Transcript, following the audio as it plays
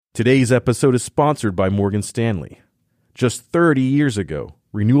Today's episode is sponsored by Morgan Stanley. Just 30 years ago,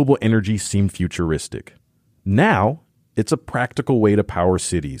 renewable energy seemed futuristic. Now, it's a practical way to power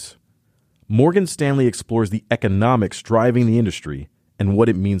cities. Morgan Stanley explores the economics driving the industry and what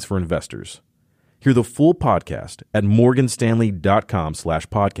it means for investors. Hear the full podcast at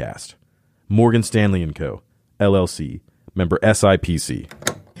morganstanley.com/podcast. Morgan Stanley & Co., LLC, member SIPC.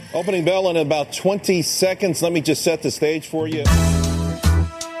 Opening bell in about 20 seconds. Let me just set the stage for you.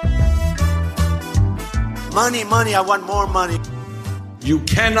 Money, money, I want more money. You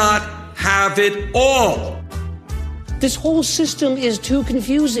cannot have it all. This whole system is too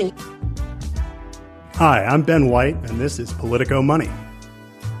confusing. Hi, I'm Ben White, and this is Politico Money.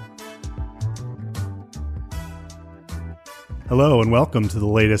 Hello, and welcome to the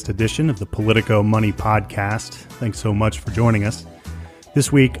latest edition of the Politico Money podcast. Thanks so much for joining us. This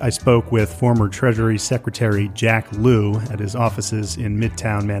week, I spoke with former Treasury Secretary Jack Lew at his offices in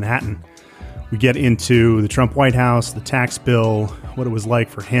Midtown Manhattan. We get into the Trump White House, the tax bill, what it was like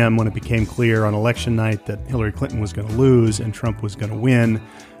for him when it became clear on election night that Hillary Clinton was going to lose and Trump was going to win,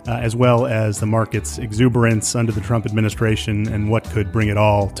 as well as the market's exuberance under the Trump administration and what could bring it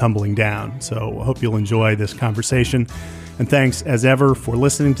all tumbling down. So I hope you'll enjoy this conversation. And thanks, as ever, for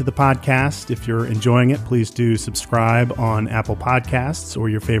listening to the podcast. If you're enjoying it, please do subscribe on Apple Podcasts or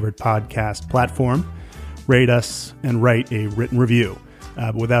your favorite podcast platform. Rate us and write a written review.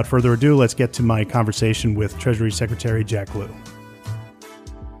 But without further ado, let's get to my conversation with Treasury Secretary Jack Lew.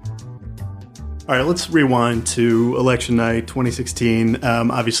 All right, let's rewind to election night 2016.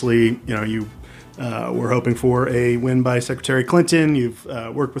 Obviously, you were hoping for a win by Secretary Clinton. You've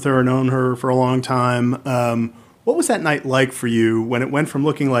worked with her and known her for a long time. What was that night like for you when it went from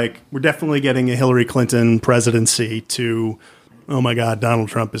looking like we're definitely getting a Hillary Clinton presidency to, oh my God, Donald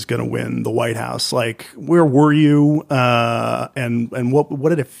Trump is going to win the White House? Like, where were you, and what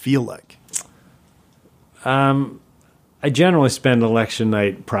did it feel like? I generally spend election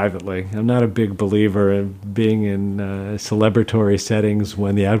night privately. I'm not a big believer in being in celebratory settings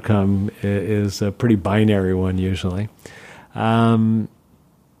when the outcome is a pretty binary one usually.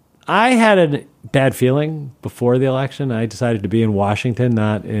 I had a bad feeling before the election. I decided to be in Washington,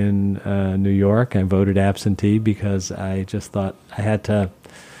 not in New York. I voted absentee because I just thought I had to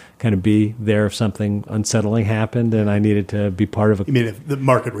kind of be there if something unsettling happened, and I needed to be part of a. You mean if the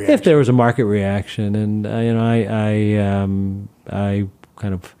market reaction? If there was a market reaction, and I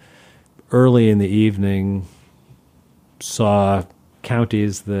kind of early in the evening saw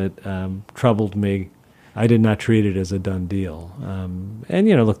counties that troubled me. I did not treat it as a done deal. And,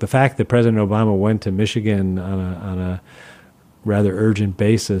 look, the fact that President Obama went to Michigan on a rather urgent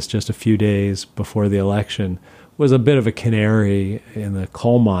basis just a few days before the election was a bit of a canary in the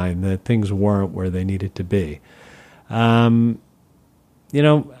coal mine that things weren't where they needed to be. I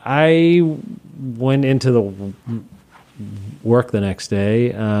went into the work the next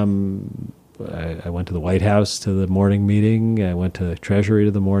day. I went to the White House to the morning meeting. I went to the Treasury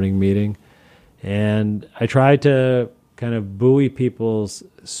to the morning meeting. And I tried to kind of buoy people's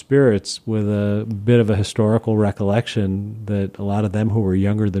spirits with a bit of a historical recollection that a lot of them who were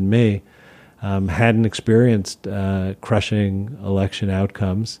younger than me hadn't experienced crushing election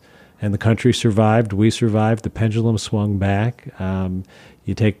outcomes. And the country survived. We survived. The pendulum swung back.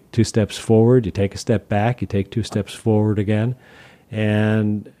 You take 2 steps forward. You take a step back. You take 2 steps forward again.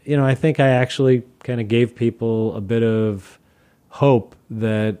 And, I think I actually kind of gave people a bit of hope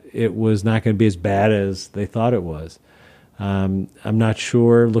that it was not going to be as bad as they thought it was. I'm not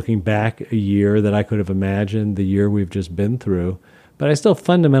sure, looking back a year, that I could have imagined the year we've just been through, but I still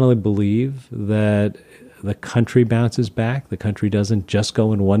fundamentally believe that the country bounces back. The country doesn't just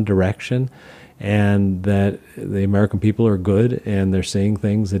go in one direction, and that the American people are good, and they're seeing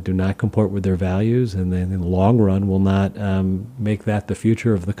things that do not comport with their values, and then in the long run will not make that the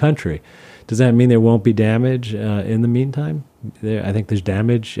future of the country. Does that mean there won't be damage in the meantime? I think there's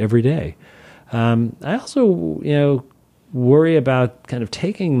damage every day. I also, worry about kind of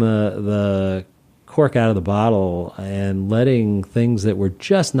taking the cork out of the bottle and letting things that were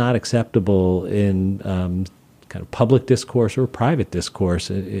just not acceptable in kind of public discourse or private discourse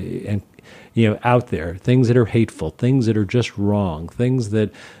and out there, things that are hateful, things that are just wrong, things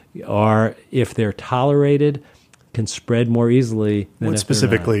that are, if they're tolerated, can spread more easily than what if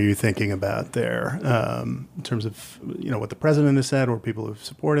specifically are you thinking about there in terms of what the president has said or people who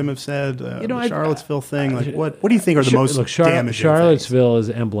support him have said? The Charlottesville thing, like what do you think are the most damaging Charlottesville things?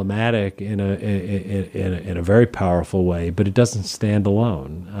 is emblematic in a very powerful way, but it doesn't stand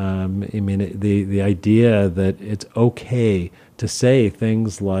alone. The idea that it's okay to say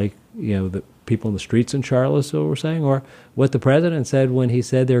things like that people in the streets in Charlottesville were saying, or what the president said when he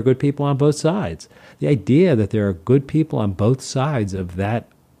said there are good people on both sides. The idea that there are good people on both sides of that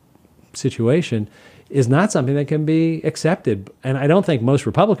situation is not something that can be accepted. And I don't think most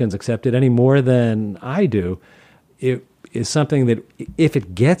Republicans accept it any more than I do. It is something that if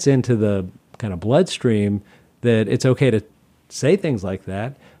it gets into the kind of bloodstream, that it's okay to say things like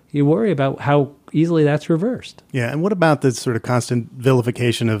that, you worry about how easily that's reversed. Yeah, and what about the sort of constant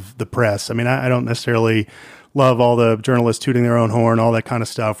vilification of the press? I mean, I don't necessarily love all the journalists tooting their own horn, all that kind of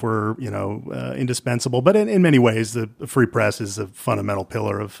stuff. We're, indispensable. But in many ways, the free press is a fundamental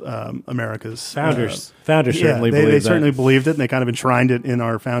pillar of America's founders. Founders certainly believed believed that. They certainly believed it, and they kind of enshrined it in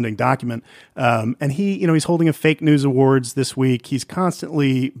our founding document. And he's holding a fake news awards this week. He's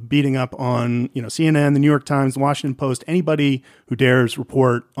constantly beating up on, CNN, the New York Times, the Washington Post, anybody who dares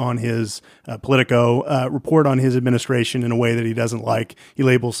report on his Politico, report on his administration in a way that he doesn't like. He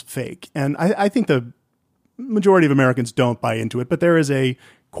labels fake. And I think the majority of Americans don't buy into it, but there is a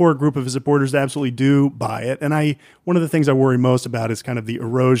core group of his supporters that absolutely do buy it. And one of the things I worry most about is kind of the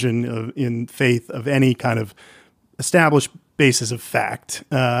erosion in faith of any kind of established basis of fact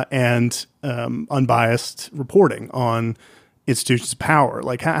and unbiased reporting on institutions of power.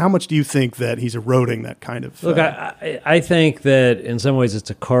 Like, how much do you think that he's eroding that kind of? Look, I think that in some ways it's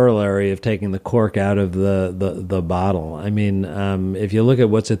a corollary of taking the cork out of the bottle. I mean, if you look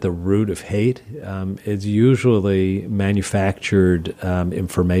at what's at the root of hate, it's usually manufactured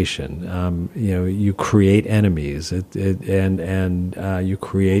information. You create enemies, and you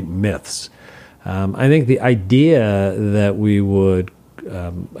create myths. I think the idea that we would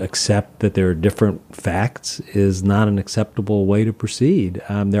accept that there are different facts is not an acceptable way to proceed.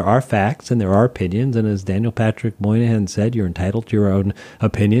 There are facts and there are opinions, and as Daniel Patrick Moynihan said, you're entitled to your own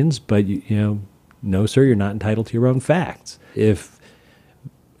opinions, but no, sir, you're not entitled to your own facts. If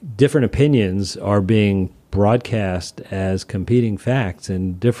different opinions are being broadcast as competing facts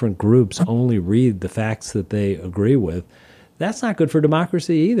and different groups only read the facts that they agree with, that's not good for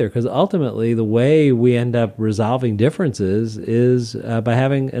democracy either, because ultimately the way we end up resolving differences is by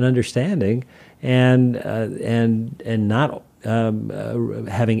having an understanding and not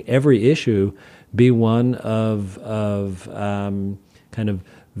having every issue be one of kind of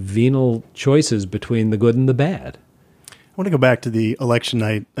venal choices between the good and the bad. I want to go back to the election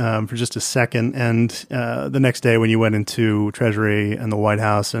night for just a second, and the next day when you went into Treasury and the White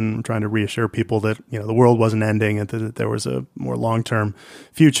House and trying to reassure people that the world wasn't ending and that there was a more long-term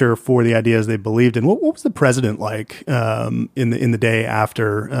future for the ideas they believed in. What was the president like in the day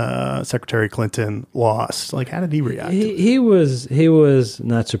after Secretary Clinton lost? Like, how did he react? He was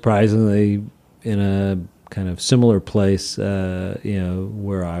not surprisingly in a kind of similar place,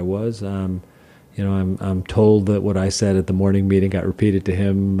 where I was. I'm told that what I said at the morning meeting got repeated to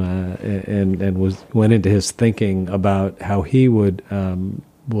him, and went into his thinking about how he would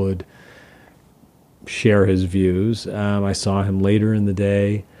share his views. I saw him later in the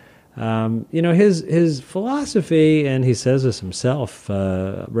day. His philosophy, and he says this himself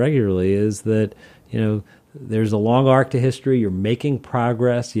regularly, is that there's a long arc to history. You're making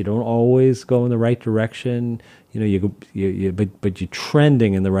progress. You don't always go in the right direction. But you're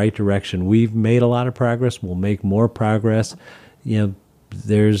trending in the right direction. We've made a lot of progress. We'll make more progress.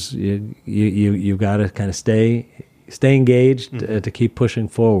 There's you've got to kind of stay engaged to keep pushing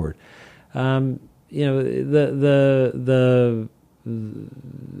forward. The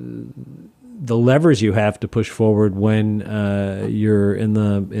levers you have to push forward when you're in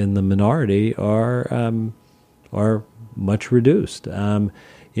the minority are much reduced.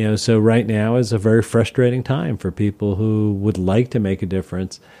 So right now is a very frustrating time for people who would like to make a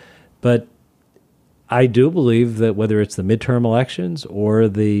difference. But I do believe that whether it's the midterm elections or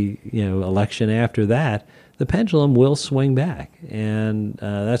the election after that, the pendulum will swing back. And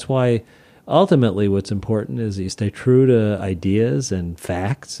that's why ultimately what's important is that you stay true to ideas and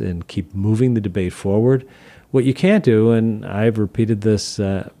facts and keep moving the debate forward. What you can't do, and I've repeated this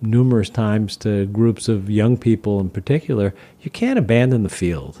numerous times to groups of young people in particular, you can't abandon the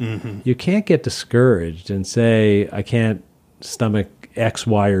field. Mm-hmm. You can't get discouraged and say, I can't stomach X,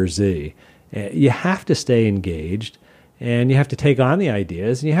 Y, or Z. You have to stay engaged, and you have to take on the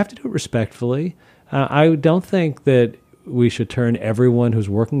ideas, and you have to do it respectfully. I don't think that we should turn everyone who's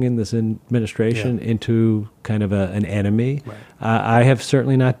working in this administration into kind of an enemy. Right. I have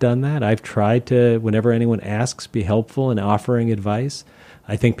certainly not done that. I've tried to, whenever anyone asks, be helpful in offering advice.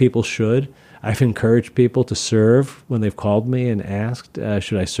 I think people should. I've encouraged people to serve when they've called me and asked,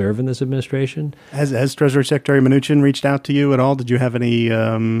 should I serve in this administration? Has Treasury Secretary Mnuchin reached out to you at all? Did you have any?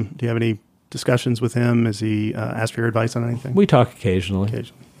 Do you have any discussions with him? Has he asked for your advice on anything? We talk occasionally.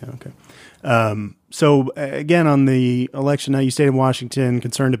 Yeah, okay. So again, on the election, now you stayed in Washington,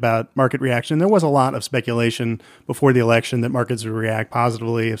 concerned about market reaction. There was a lot of speculation before the election that markets would react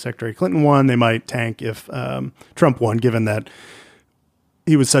positively. If Secretary Clinton won, they might tank if Trump won, given that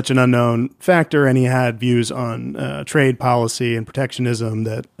he was such an unknown factor and he had views on trade policy and protectionism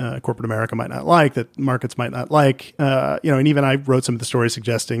that corporate America might not like, that markets might not like. And even I wrote some of the stories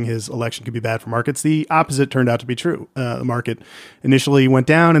suggesting his election could be bad for markets. The opposite turned out to be true. The market initially went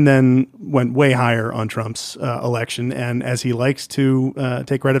down and then went way higher on Trump's election. And as he likes to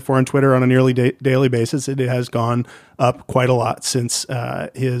take credit for on Twitter on a nearly daily basis, it has gone up quite a lot since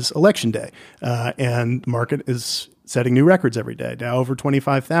his election day. And the market is setting new records every day, now over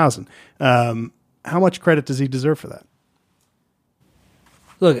 25,000. How much credit does he deserve for that?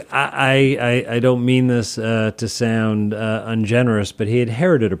 Look, I don't mean this to sound ungenerous, but he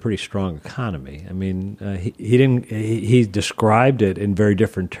inherited a pretty strong economy. I mean, he described it in very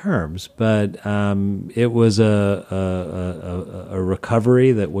different terms, but it was a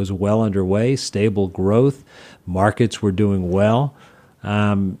recovery that was well underway, stable growth, markets were doing well.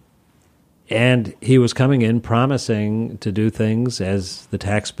 And he was coming in promising to do things, as the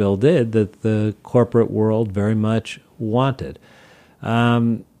tax bill did, that the corporate world very much wanted.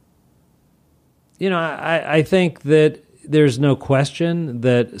 I think that there's no question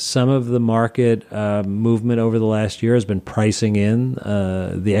that some of the market movement over the last year has been pricing in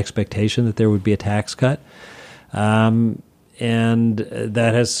the expectation that there would be a tax cut. And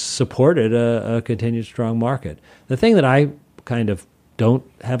that has supported a continued strong market. The thing that I kind of don't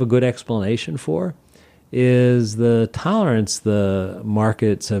have a good explanation for is the tolerance the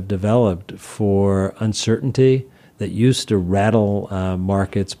markets have developed for uncertainty that used to rattle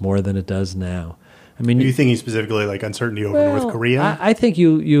markets more than it does now. I mean, are you thinking specifically like uncertainty over North Korea? I think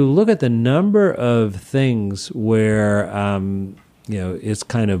you look at the number of things where it's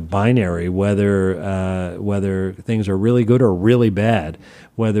kind of binary, whether things are really good or really bad,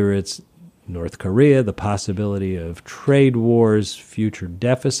 whether it's North Korea, the possibility of trade wars, future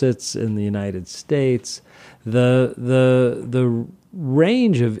deficits in the United States, the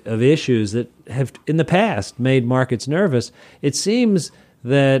range of issues that have in the past made markets nervous. It seems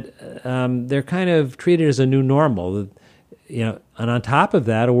that they're kind of treated as a new normal, and on top of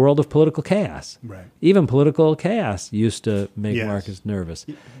that, a world of political chaos. Right. Even political chaos used to make markets nervous.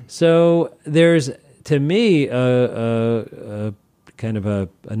 So there's, to me, a kind of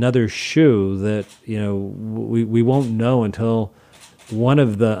another shoe that we won't know until one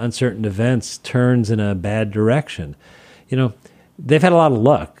of the uncertain events turns in a bad direction. They've had a lot of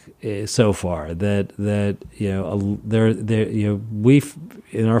luck so far. We've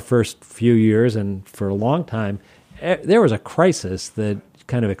in our first few years and for a long time, there was a crisis that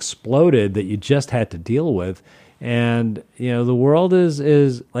kind of exploded that you just had to deal with. And, the world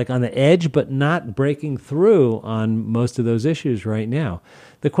is like on the edge, but not breaking through on most of those issues right now.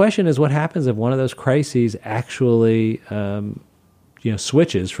 The question is what happens if one of those crises actually,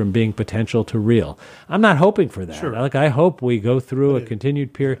 switches from being potential to real. I'm not hoping for that. Sure. I hope we go through a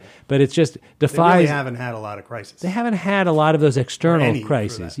continued period, but it's just defies. They really haven't had a lot of crises. They haven't had a lot of those external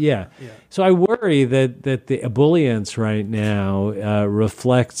crises. Yeah. So I worry that the ebullience right now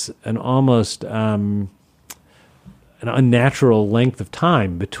reflects an almost an unnatural length of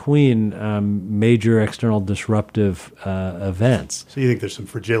time between major external disruptive events. So you think there's some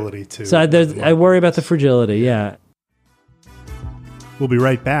fragility too? So I worry about the fragility, yeah. We'll be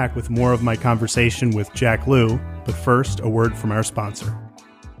right back with more of my conversation with Jack Lew, but first, a word from our sponsor.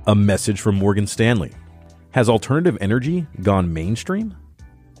 A message from Morgan Stanley. Has alternative energy gone mainstream?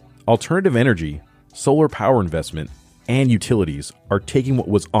 Alternative energy, solar power investment, and utilities are taking what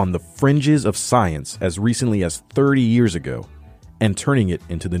was on the fringes of science as recently as 30 years ago and turning it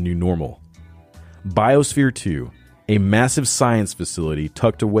into the new normal. Biosphere 2, a massive science facility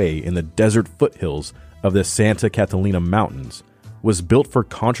tucked away in the desert foothills of the Santa Catalina Mountains, was built for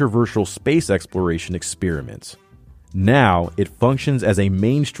controversial space exploration experiments. Now it functions as a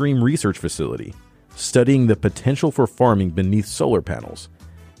mainstream research facility, studying the potential for farming beneath solar panels,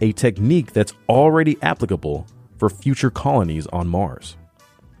 a technique that's already applicable for future colonies on Mars.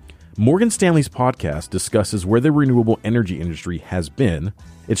 Morgan Stanley's podcast discusses where the renewable energy industry has been,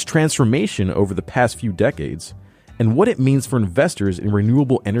 its transformation over the past few decades, and what it means for investors in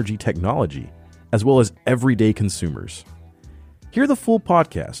renewable energy technology, as well as everyday consumers. Hear the full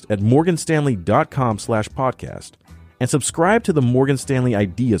podcast at morganstanley.com/podcast and subscribe to the Morgan Stanley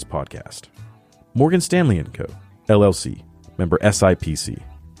Ideas podcast. Morgan Stanley & Co., LLC, member SIPC.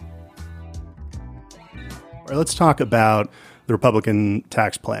 All right, let's talk about the Republican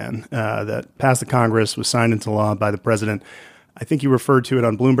tax plan that passed the Congress, was signed into law by the president. I think you referred to it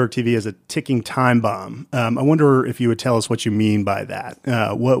on Bloomberg TV as a ticking time bomb. I wonder if you would tell us what you mean by that.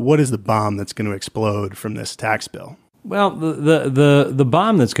 What is the bomb that's going to explode from this tax bill? Well, the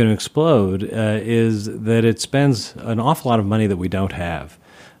bomb that's going to explode is that it spends an awful lot of money that we don't have.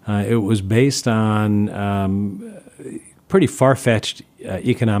 It was based on pretty far-fetched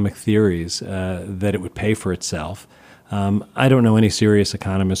economic theories that it would pay for itself. I don't know any serious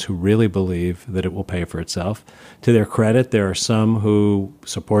economists who really believe that it will pay for itself. To their credit, there are some who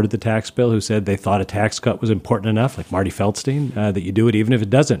supported the tax bill who said they thought a tax cut was important enough, like Marty Feldstein, that you do it even if it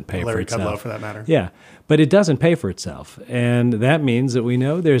doesn't pay for itself. Larry Kudlow, for that matter. Yeah, but it doesn't pay for itself. And that means that we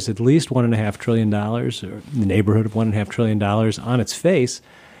know there's at least $1.5 trillion, or in the neighborhood of $1.5 trillion on its face.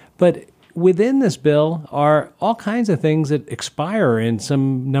 But within this bill are all kinds of things that expire in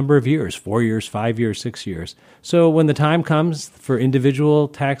some number of years, 4 years, 5 years, 6 years. So when the time comes for individual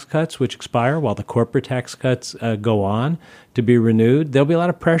tax cuts, which expire while the corporate tax cuts go on to be renewed, there'll be a lot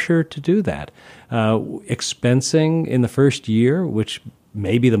of pressure to do that. Expensing in the first year, which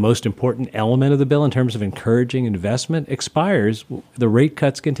may be the most important element of the bill in terms of encouraging investment, expires. The rate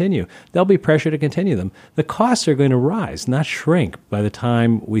cuts continue. There'll be pressure to continue them. The costs are going to rise, not shrink, by the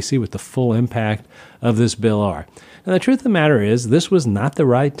time we see what the full impact of this bill are. Now, the truth of the matter is, this was not the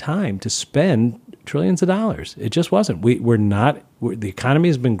right time to spend trillions of dollars. It just wasn't. The economy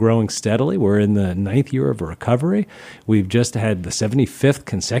has been growing steadily. We're in the 9th year of a recovery. We've just had the 75th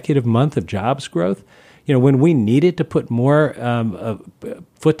consecutive month of jobs growth. You know, when we needed to put more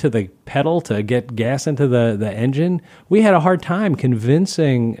foot to the pedal to get gas into the engine, we had a hard time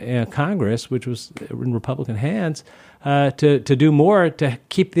convincing Congress, which was in Republican hands, to do more to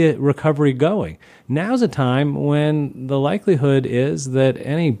keep the recovery going. Now's a time when the likelihood is that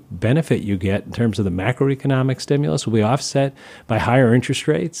any benefit you get in terms of the macroeconomic stimulus will be offset by higher interest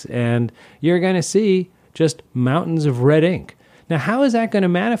rates, and you're going to see just mountains of red ink. Now, how is that going to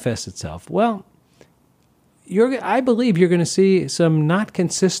manifest itself? Well, I believe you're going to see some not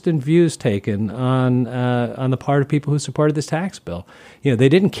consistent views taken on the part of people who supported this tax bill. You know, they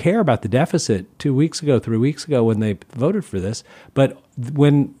didn't care about the deficit 2 weeks ago, 3 weeks ago when they voted for this, but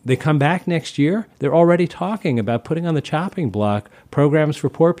when they come back next year, they're already talking about putting on the chopping block programs for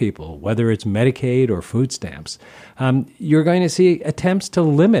poor people, whether it's Medicaid or food stamps. You're going to see attempts to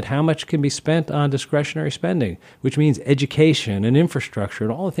limit how much can be spent on discretionary spending, which means education and infrastructure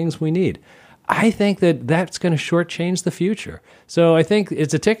and all the things we need. I think that that's going to shortchange the future. So I think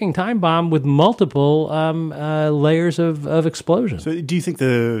it's a ticking time bomb with multiple layers of explosion. So do you think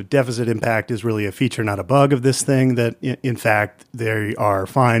the deficit impact is really a feature, not a bug of this thing, that in fact they are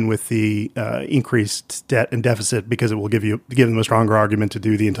fine with the increased debt and deficit because it will give them a stronger argument to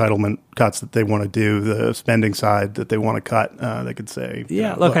do the entitlement cuts that they want to do, the spending side that they want to cut, they could say?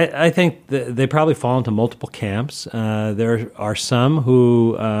 Yeah, look, I think they probably fall into multiple camps. There are some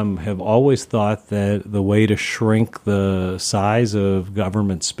who have always thought that the way to shrink the size of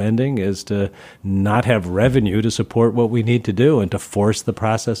government spending is to not have revenue to support what we need to do and to force the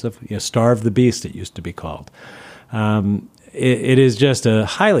process of starve the beast, it used to be called. It is just a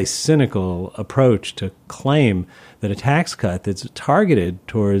highly cynical approach to claim that a tax cut that's targeted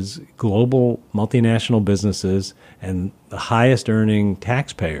towards global multinational businesses and the highest earning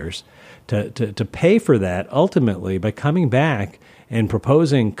taxpayers to pay for that ultimately by coming back and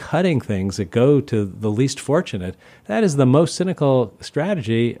proposing cutting things that go to the least fortunate, that is the most cynical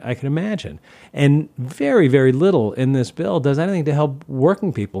strategy I can imagine. And very, very little in this bill does anything to help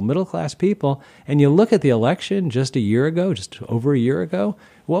working people, middle-class people. And you look at the election just over a year ago,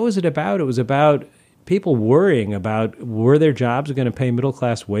 what was it about? It was about people worrying about, were their jobs going to pay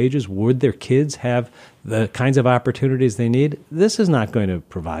middle-class wages? Would their kids have the kinds of opportunities they need? This is not going to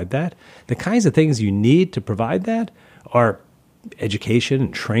provide that. The kinds of things you need to provide that are education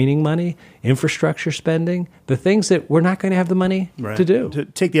and training money, infrastructure spending, the things that we're not going to have the money to do. To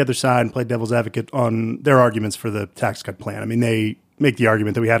take the other side and play devil's advocate on their arguments for the tax cut plan, I mean, they make the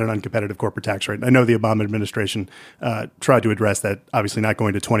argument that we had an uncompetitive corporate tax rate. I know the Obama administration tried to address that, obviously not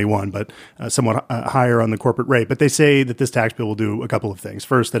going to 21, but somewhat higher on the corporate rate. But they say that this tax bill will do a couple of things.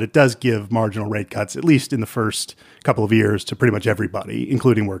 First, that it does give marginal rate cuts, at least in the first couple of years, to pretty much everybody,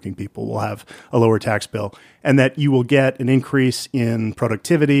 including working people, will have a lower tax bill. And that you will get an increase in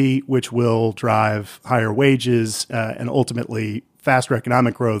productivity, which will drive higher wages and ultimately faster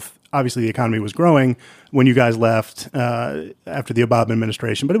economic growth. Obviously, the economy was growing when you guys left after the Obama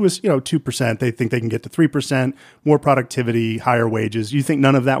administration, but it was 2%. They think they can get to 3%, more productivity, higher wages. You think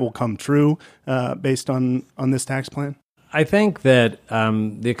none of that will come true based on this tax plan? I think that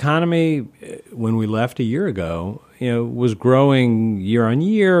the economy, when we left a year ago, was growing year on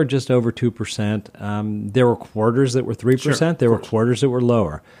year, just over 2%. There were quarters that were 3%. Sure, there were quarters that were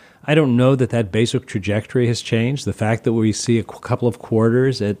lower. I don't know that basic trajectory has changed. The fact that we see a couple of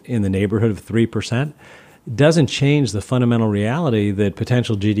quarters in the neighborhood of 3% doesn't change the fundamental reality that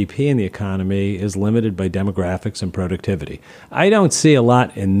potential GDP in the economy is limited by demographics and productivity. I don't see a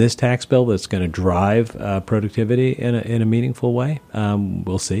lot in this tax bill that's going to drive productivity in a meaningful way.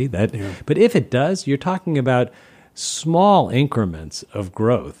 We'll see that. Yeah. But if it does, you're talking about small increments of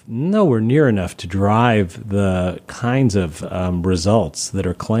growth, nowhere near enough to drive the kinds of results that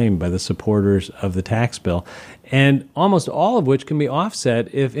are claimed by the supporters of the tax bill, and almost all of which can be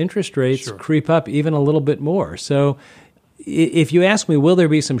offset if interest rates creep up even a little bit more. So if you ask me, will there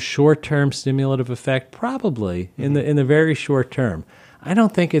be some short-term stimulative effect? Probably in the very short term. I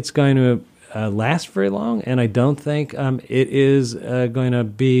don't think it's going to last very long, and I don't think it is going to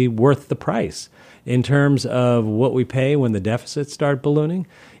be worth the price in terms of what we pay when the deficits start ballooning.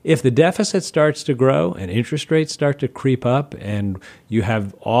 If the deficit starts to grow and interest rates start to creep up, and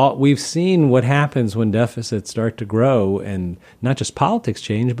we've seen what happens when deficits start to grow, and not just politics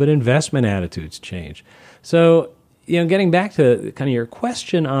change, but investment attitudes change. So, getting back to kind of your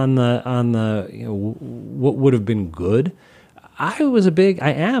question on the what would have been good, I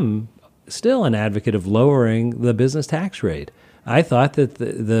am still an advocate of lowering the business tax rate. I thought that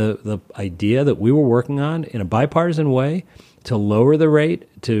the idea that we were working on in a bipartisan way to lower the rate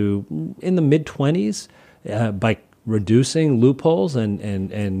to in the mid-20s by reducing loopholes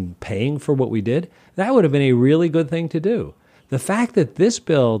and paying for what we did, that would have been a really good thing to do. The fact that this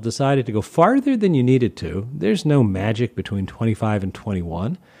bill decided to go farther than you needed to, there's no magic between 25 and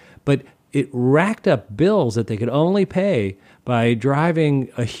 21, but it racked up bills that they could only pay by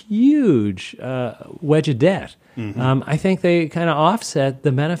driving a huge wedge of debt. Mm-hmm. I think they kind of offset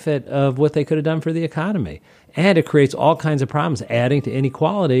the benefit of what they could have done for the economy. And it creates all kinds of problems, adding to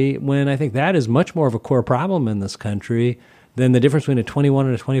inequality, when I think that is much more of a core problem in this country than the difference between a 21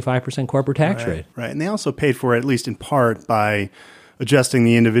 and a 25% corporate tax rate. Right. And they also paid for it, at least in part, by adjusting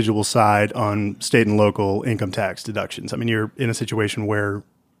the individual side on state and local income tax deductions. I mean, you're in a situation where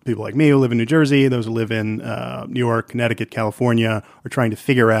people like me who live in New Jersey, those who live in New York, Connecticut, California, are trying to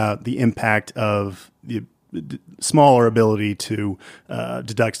figure out the impact of the smaller ability to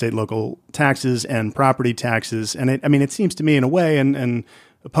deduct state and local taxes and property taxes. And it seems to me in a way, and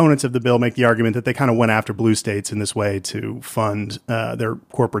opponents of the bill make the argument that they kind of went after blue states in this way to fund their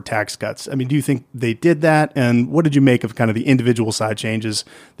corporate tax cuts. I mean, do you think they did that? And what did you make of kind of the individual side changes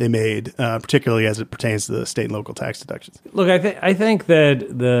they made, particularly as it pertains to the state and local tax deductions? Look, I think that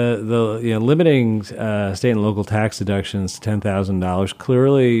the limiting state and local tax deductions to $10,000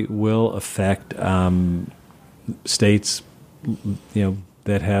 clearly will affect states,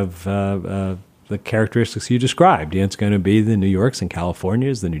 that have the characteristics you described. It's going to be the New Yorks and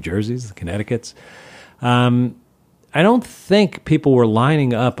Californias, the New Jerseys, the Connecticut's. I don't think people were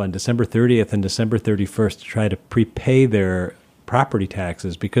lining up on December 30th and December 31st to try to prepay their property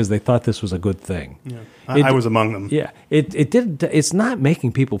taxes because they thought this was a good thing. Yeah. I was among them. Yeah, it's not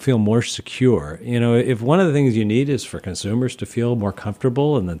making people feel more secure. If one of the things you need is for consumers to feel more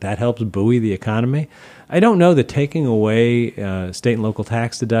comfortable and that helps buoy the economy, I don't know that taking away state and local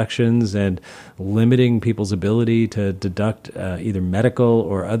tax deductions and limiting people's ability to deduct either medical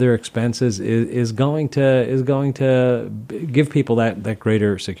or other expenses is going to give people that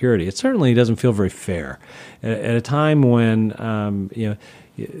greater security. It certainly doesn't feel very fair at a time when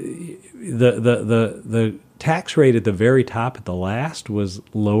the tax rate at the very top at the last was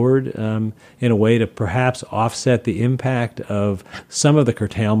lowered in a way to perhaps offset the impact of some of the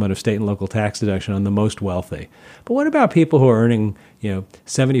curtailment of state and local tax deduction on the most wealthy. But what about people who are earning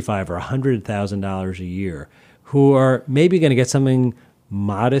 $75,000 or $100,000 a year, who are maybe going to get something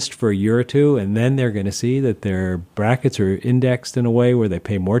modest for a year or two, and then they're going to see that their brackets are indexed in a way where they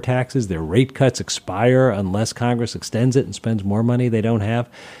pay more taxes, their rate cuts expire unless Congress extends it and spends more money they don't have.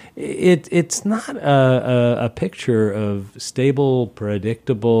 It's not a picture of stable,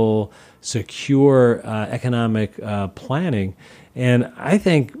 predictable, secure economic planning. And I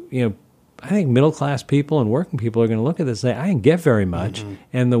think middle-class people and working people are going to look at this and say, I didn't get very much. Mm-hmm.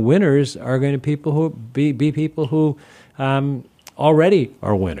 And the winners are going to be people who already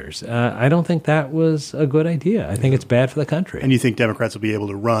are winners. I don't think that was a good idea. I think it's bad for the country. And you think Democrats will be able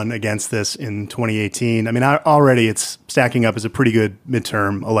to run against this in 2018? I mean, already it's stacking up as a pretty good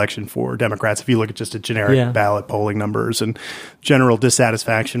midterm election for Democrats if you look at just a generic ballot polling numbers and general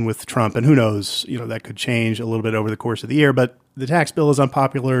dissatisfaction with Trump. And who knows, that could change a little bit over the course of the year. But the tax bill is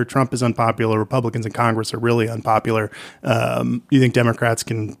unpopular. Trump is unpopular. Republicans in Congress are really unpopular. Do you think Democrats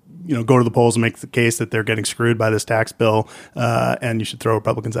can go to the polls and make the case that they're getting screwed by this tax bill, and you should throw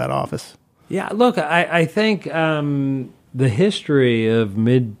Republicans out of office. Yeah, look, I think the history of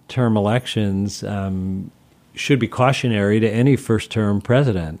midterm elections should be cautionary to any first-term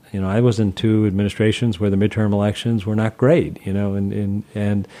president. I was in 2 administrations where the midterm elections were not great, and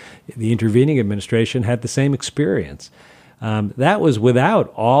the intervening administration had the same experience. That was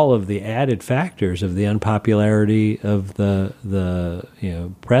without all of the added factors of the unpopularity of the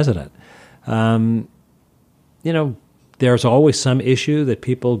president. There's always some issue that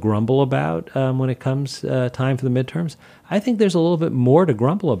people grumble about when it comes time for the midterms. I think there's a little bit more to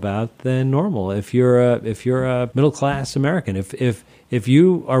grumble about than normal. If you're a middle class American, if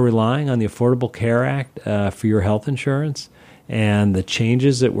you are relying on the Affordable Care Act for your health insurance, and the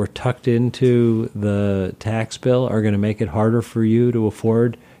changes that were tucked into the tax bill are going to make it harder for you to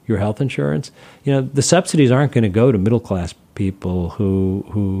afford your health insurance, the subsidies aren't going to go to middle class people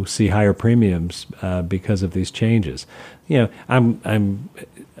who see higher premiums because of these changes. I'm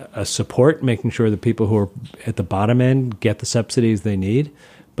a support making sure that people who are at the bottom end get the subsidies they need,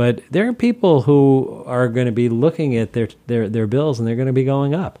 but there are people who are going to be looking at their bills and they're going to be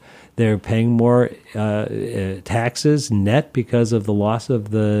going up. They're paying more taxes net because of the loss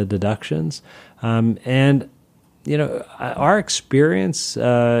of the deductions, and our experience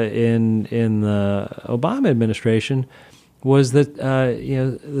in the Obama administration was that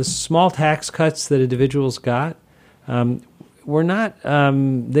the small tax cuts that individuals got were not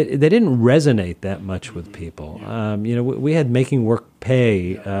they didn't resonate that much with people. We had Making Work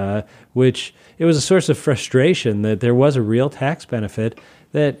Pay, which it was a source of frustration that there was a real tax benefit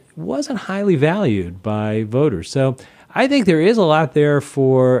that wasn't highly valued by voters. So I think there is a lot there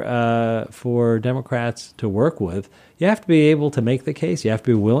for Democrats to work with. You have to be able to make the case. You have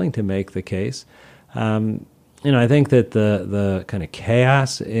to be willing to make the case. I think that the kind of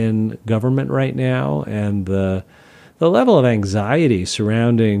chaos in government right now and the level of anxiety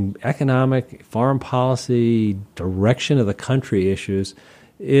surrounding economic, foreign policy, direction of the country issues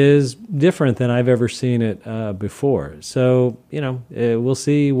is different than I've ever seen it before. So, we'll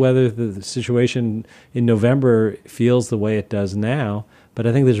see whether the situation in November feels the way it does now. But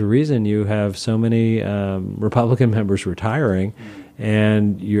I think there's a reason you have so many Republican members retiring,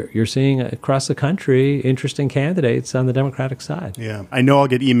 and you're seeing across the country interesting candidates on the Democratic side. Yeah, I know I'll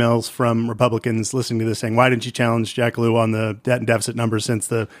get emails from Republicans listening to this saying, "Why didn't you challenge Jack Lew on the debt and deficit numbers since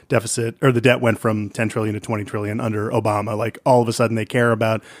the deficit or the debt went from 10 trillion to 20 trillion under Obama?" Like all of a sudden they care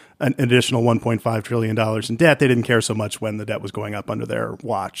about an additional $1.5 trillion in debt. They didn't care so much when the debt was going up under their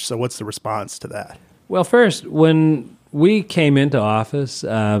watch. So what's the response to that? Well, first, when we came into office,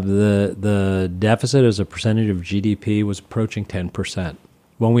 the deficit as a percentage of GDP was approaching 10%.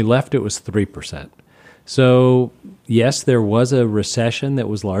 When we left, it was 3%. So, yes, there was a recession that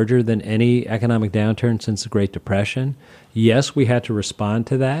was larger than any economic downturn since the Great Depression. Yes, we had to respond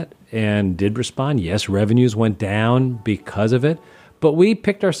to that and did respond. Yes, revenues went down because of it. But we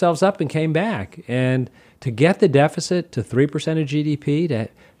picked ourselves up and came back. And to get the deficit to 3% of GDP, to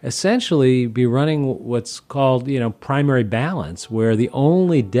essentially be running what's called, primary balance, where the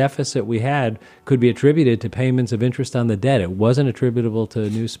only deficit we had could be attributed to payments of interest on the debt. It wasn't attributable to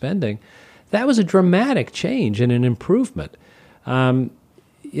new spending. That was a dramatic change and an improvement. The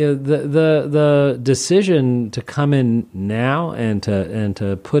decision to come in now and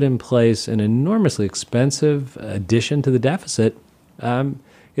to put in place an enormously expensive addition to the deficit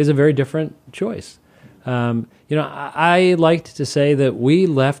is a very different choice. I liked to say that we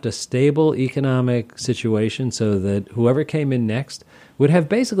left a stable economic situation so that whoever came in next would have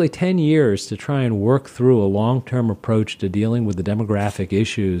basically 10 years to try and work through a long-term approach to dealing with the demographic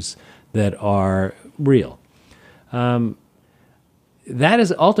issues that are real. That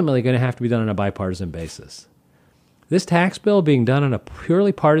is ultimately going to have to be done on a bipartisan basis. This tax bill being done on a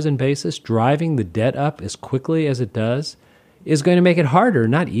purely partisan basis, driving the debt up as quickly as it does, is going to make it harder,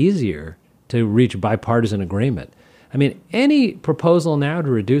 not easier, to reach bipartisan agreement. I mean, any proposal now to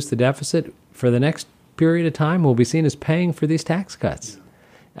reduce the deficit for the next period of time will be seen as paying for these tax cuts.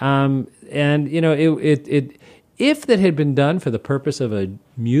 If that had been done for the purpose of a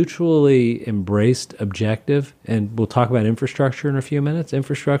mutually embraced objective, and we'll talk about infrastructure in a few minutes,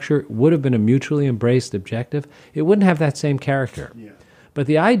 infrastructure would have been a mutually embraced objective, it wouldn't have that same character. Yeah. But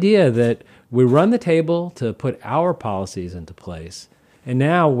the idea that we run the table to put our policies into place, and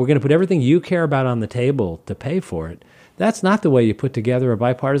now we're going to put everything you care about on the table to pay for it, that's not the way you put together a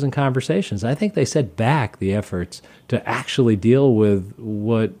bipartisan conversations. I think they set back the efforts to actually deal with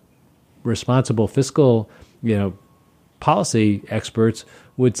what responsible fiscal policy experts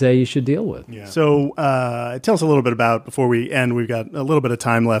would say you should deal with. Yeah. So tell us a little bit about, before we end, we've got a little bit of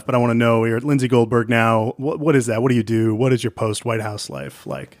time left, but I want to know, you're at Lindsay Goldberg now. What is that? What do you do? What is your post-White House life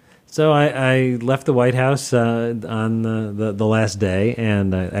like? So I left the White House on the last day,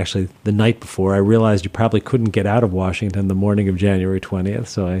 and actually the night before, I realized you probably couldn't get out of Washington the morning of January 20th,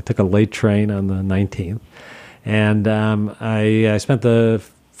 so I took a late train on the 19th. And I spent the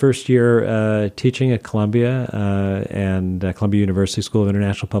first year teaching at Columbia and Columbia University School of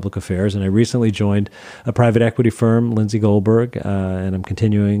International Public Affairs, and I recently joined a private equity firm, Lindsay Goldberg, and I'm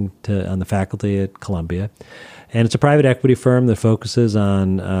continuing on the faculty at Columbia. And it's a private equity firm that focuses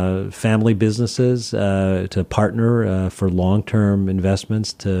on family businesses to partner for long-term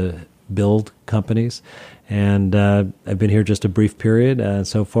investments to build companies. And I've been here just a brief period.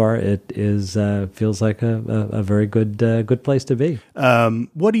 So far, it is feels like a very good place to be.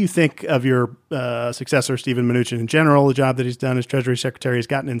 What do you think of your successor, Steven Mnuchin, in general? The job that he's done as Treasury Secretary has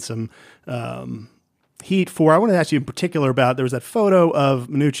gotten in some heat for. I want to ask you in particular about, there was that photo of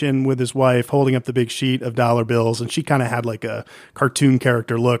Mnuchin with his wife holding up the big sheet of dollar bills, and she kind of had like a cartoon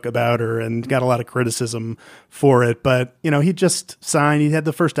character look about her and got a lot of criticism for it. But, he just signed, he had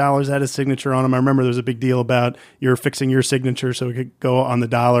the first dollars, had his signature on them. I remember there was a big deal about you're fixing your signature so it could go on the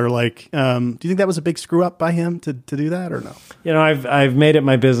dollar. Do you think that was a big screw up by him to do that, or no? I've made it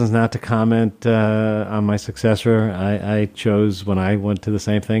my business not to comment on my successor. I chose, when I went to the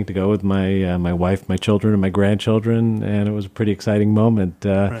same thing, to go with my wife, my children, and my grandchildren, and it was a pretty exciting moment,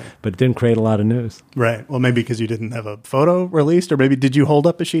 right. But it didn't create a lot of news. Right. Well, maybe because you didn't have a photo released, or maybe did you hold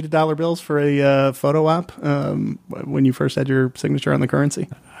up a sheet of dollar bills for a photo op when you first had your signature on the currency?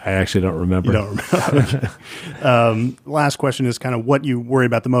 I actually don't remember. You don't remember. Last question is kind of what you worry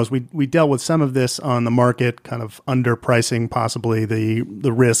about the most. We dealt with some of this on the market, kind of underpricing possibly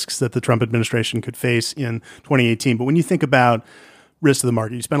the risks that the Trump administration could face in 2018. But when you think about risks of the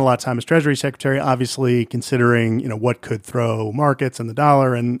market, you spent a lot of time as Treasury Secretary, obviously considering what could throw markets and the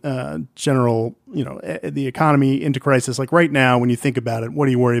dollar and general the economy into crisis. Like right now, when you think about it, what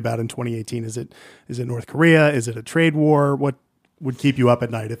do you worry about in 2018? Is it North Korea? Is it a trade war? What would keep you up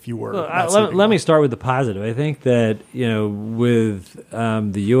at night if you were? Let me start with the positive. I think that with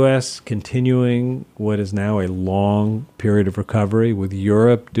the U.S. continuing what is now a long period of recovery, with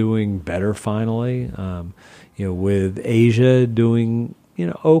Europe doing better finally, with Asia doing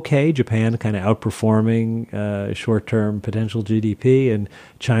okay, Japan kind of outperforming short-term potential GDP, and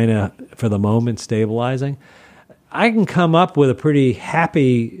China for the moment stabilizing, I can come up with a pretty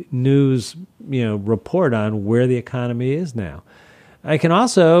happy news report on where the economy is now. I can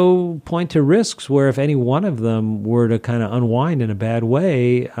also point to risks where if any one of them were to kind of unwind in a bad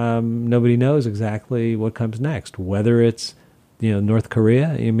way, nobody knows exactly what comes next. Whether it's North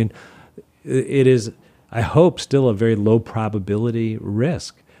Korea, it is, I hope, still a very low probability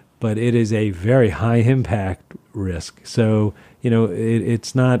risk, but it is a very high impact risk. So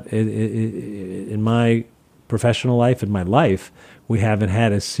it's not in my professional life, in my life, we haven't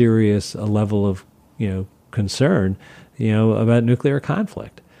had a serious level of concern about nuclear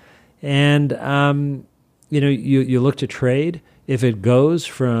conflict. And, you look to trade. If it goes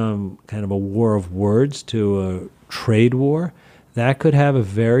from kind of a war of words to a trade war, that could have a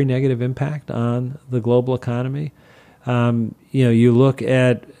very negative impact on the global economy. You look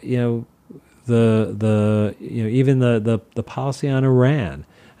at, even the policy on Iran.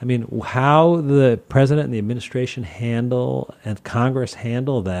 How the president and the administration handle and Congress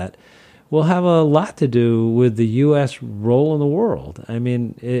handle that will have a lot to do with the U.S. role in the world.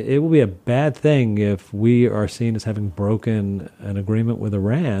 It will be a bad thing if we are seen as having broken an agreement with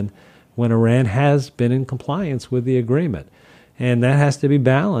Iran when Iran has been in compliance with the agreement. And that has to be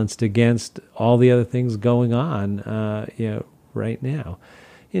balanced against all the other things going on, right now.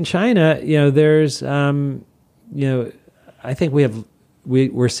 In China, there's, I think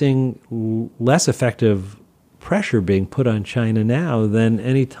we're seeing less effective pressure being put on China now than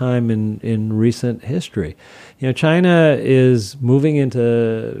any time in recent history. China is moving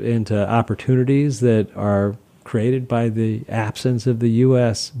into opportunities that are created by the absence of the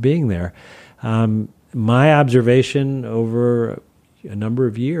U.S. being there. My observation over a number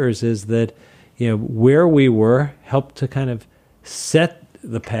of years is that where we were helped to kind of set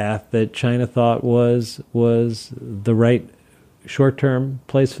the path that China thought was the right short-term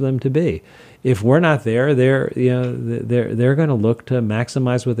place for them to be. If we're not there, they're going to look to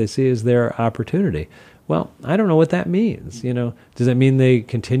maximize what they see as their opportunity. Well, I don't know what that means. Does it mean they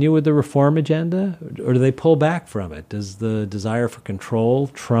continue with the reform agenda, or do they pull back from it? Does the desire for control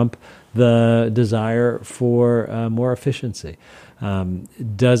trump the desire for more efficiency?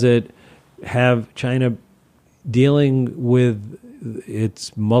 Does it have China dealing with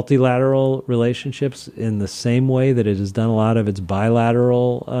its multilateral relationships in the same way that it has done a lot of its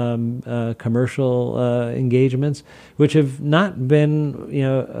bilateral commercial engagements, which have not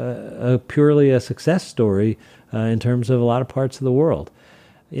been, purely a success story in terms of a lot of parts of the world.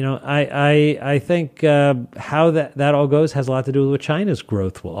 I think how that all goes has a lot to do with what China's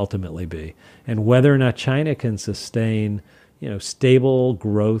growth will ultimately be, and whether or not China can sustain, stable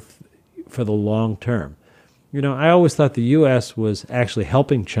growth for the long term. I always thought the U.S. was actually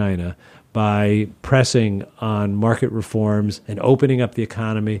helping China by pressing on market reforms and opening up the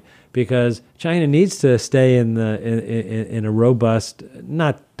economy, because China needs to stay in a robust,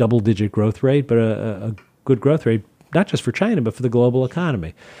 not double-digit growth rate, but a good growth rate, not just for China, but for the global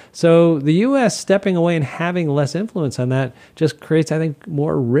economy. So the U.S. stepping away and having less influence on that just creates, I think,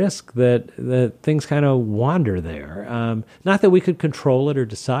 more risk that things kind of wander there. Not that we could control it or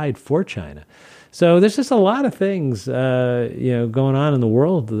decide for China. So there's just a lot of things, going on in the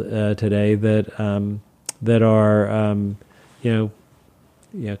world today that are,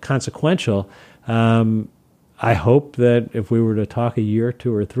 consequential. I hope that if we were to talk a year,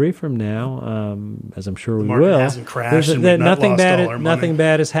 2 or 3 from now, as I'm sure we will, the market hasn't crashed and we've not lost all our money. Nothing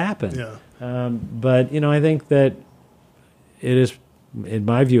bad has happened. Yeah. But I think that it is, in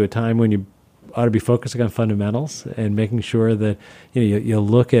my view, a time when you ought to be focusing on fundamentals and making sure that you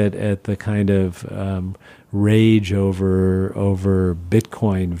look at the kind of rage over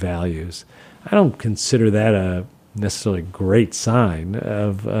Bitcoin values. I don't consider that a necessarily great sign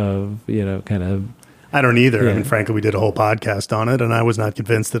of kind of. I don't either. Yeah. I mean, frankly, we did a whole podcast on it, and I was not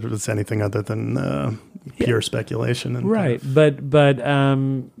convinced that it was anything other than pure speculation. And right, but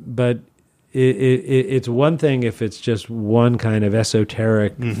it's one thing if it's just one kind of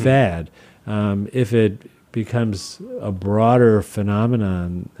esoteric fad. If it becomes a broader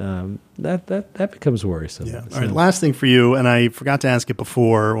phenomenon, that becomes worrisome. Yeah. All right. Last thing for you, and I forgot to ask it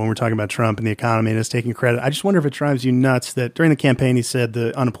before when we were talking about Trump and the economy and his taking credit. I just wonder if it drives you nuts that during the campaign he said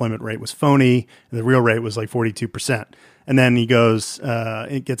the unemployment rate was phony, and the real rate was like 42%. And then he goes,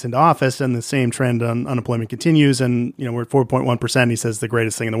 it gets into office, and the same trend on unemployment continues, and we're at 4.1%. He says the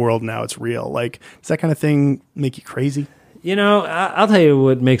greatest thing in the world. Now it's real. Like, does that kind of thing make you crazy? I'll tell you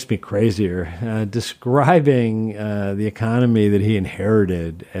what makes me crazier. Describing the economy that he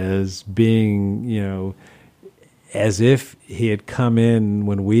inherited as being, as if he had come in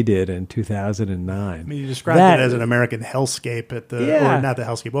when we did in 2009. I mean, you described it as an American hellscape or not the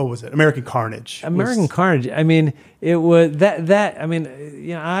hellscape. What was it? American Carnage. American Carnage. I mean, it was that. I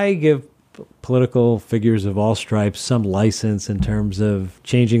mean, I give political figures of all stripes some license in terms of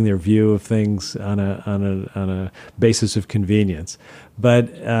changing their view of things on a basis of convenience, but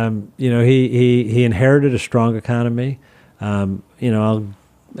he inherited a strong economy. I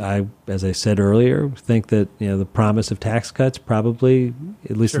as I said earlier, think that the promise of tax cuts probably,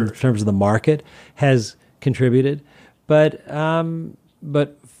 at least in terms of the market, has contributed, but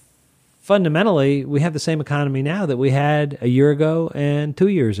fundamentally, we have the same economy now that we had a year ago and 2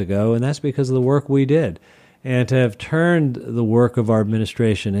 years ago, and that's because of the work we did. And to have turned the work of our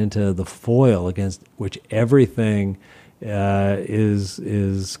administration into the foil against which everything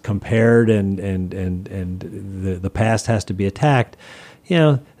is compared and the past has to be attacked,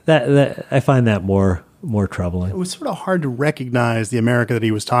 that I find that more troubling. It was sort of hard to recognize the America that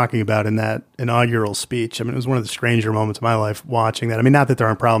he was talking about in that inaugural speech. I mean, it was one of the stranger moments of my life watching that. I mean, not that there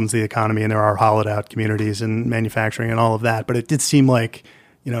aren't problems in the economy and there are hollowed out communities and manufacturing and all of that, but it did seem like,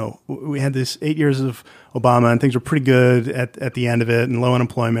 we had this 8 years of Obama and things were pretty good at the end of it, and low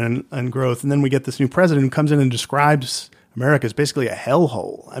unemployment and growth. And then we get this new president who comes in and describes America as basically a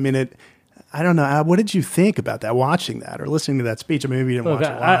hellhole. I mean, I don't know. What did you think about that, watching that or listening to that speech? I mean, maybe you didn't watch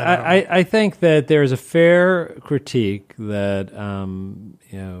it live. I think that there's a fair critique that,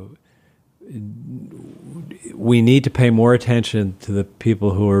 we need to pay more attention to the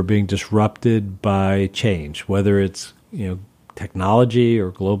people who are being disrupted by change, whether it's, technology or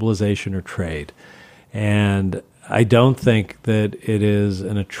globalization or trade. And I don't think that it is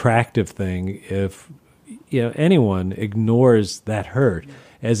an attractive thing if, anyone ignores that hurt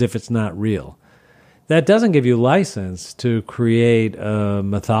as if it's not real. That doesn't give you license to create a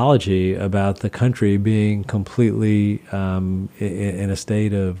mythology about the country being completely in a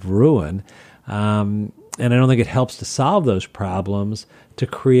state of ruin. And I don't think it helps to solve those problems to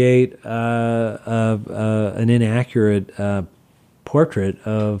create an inaccurate portrait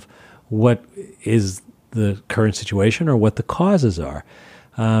of what is the current situation or what the causes are.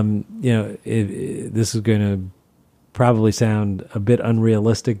 This is going to probably sound a bit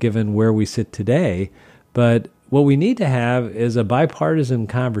unrealistic given where we sit today, but what we need to have is a bipartisan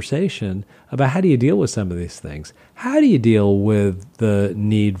conversation about how do you deal with some of these things. How do you deal with the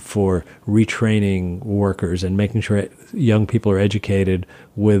need for retraining workers and making sure young people are educated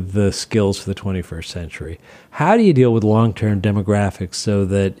with the skills for the 21st century? How do you deal with long-term demographics so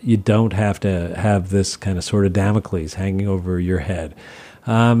that you don't have to have this kind of sort of Damocles hanging over your head?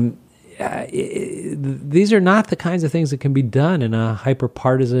 These are not the kinds of things that can be done in a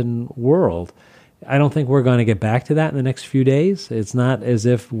hyper-partisan world. I don't think we're going to get back to that in the next few days. It's not as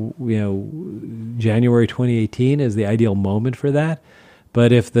if, January 2018 is the ideal moment for that.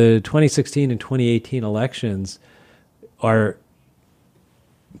 But if the 2016 and 2018 elections put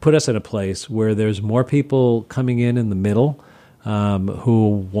us in a place where there's more people coming in the middle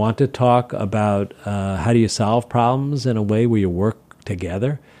who want to talk about how do you solve problems in a way where you work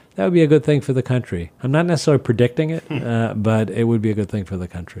together, that would be a good thing for the country. I'm not necessarily predicting it, but it would be a good thing for the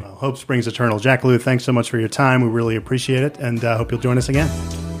country. Well, hope springs eternal. Jack Lew, thanks so much for your time. We really appreciate it, and hope you'll join us again.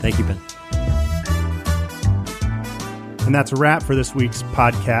 Thank you, Ben. And that's a wrap for this week's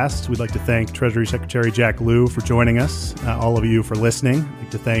podcast. We'd like to thank Treasury Secretary Jack Lew for joining us, all of you for listening. I'd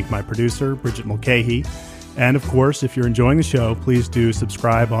like to thank my producer, Bridget Mulcahy. And of course, if you're enjoying the show, please do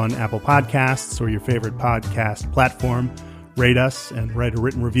subscribe on Apple Podcasts or your favorite podcast platform. Rate us and write a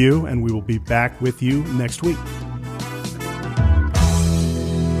written review, and we will be back with you next week.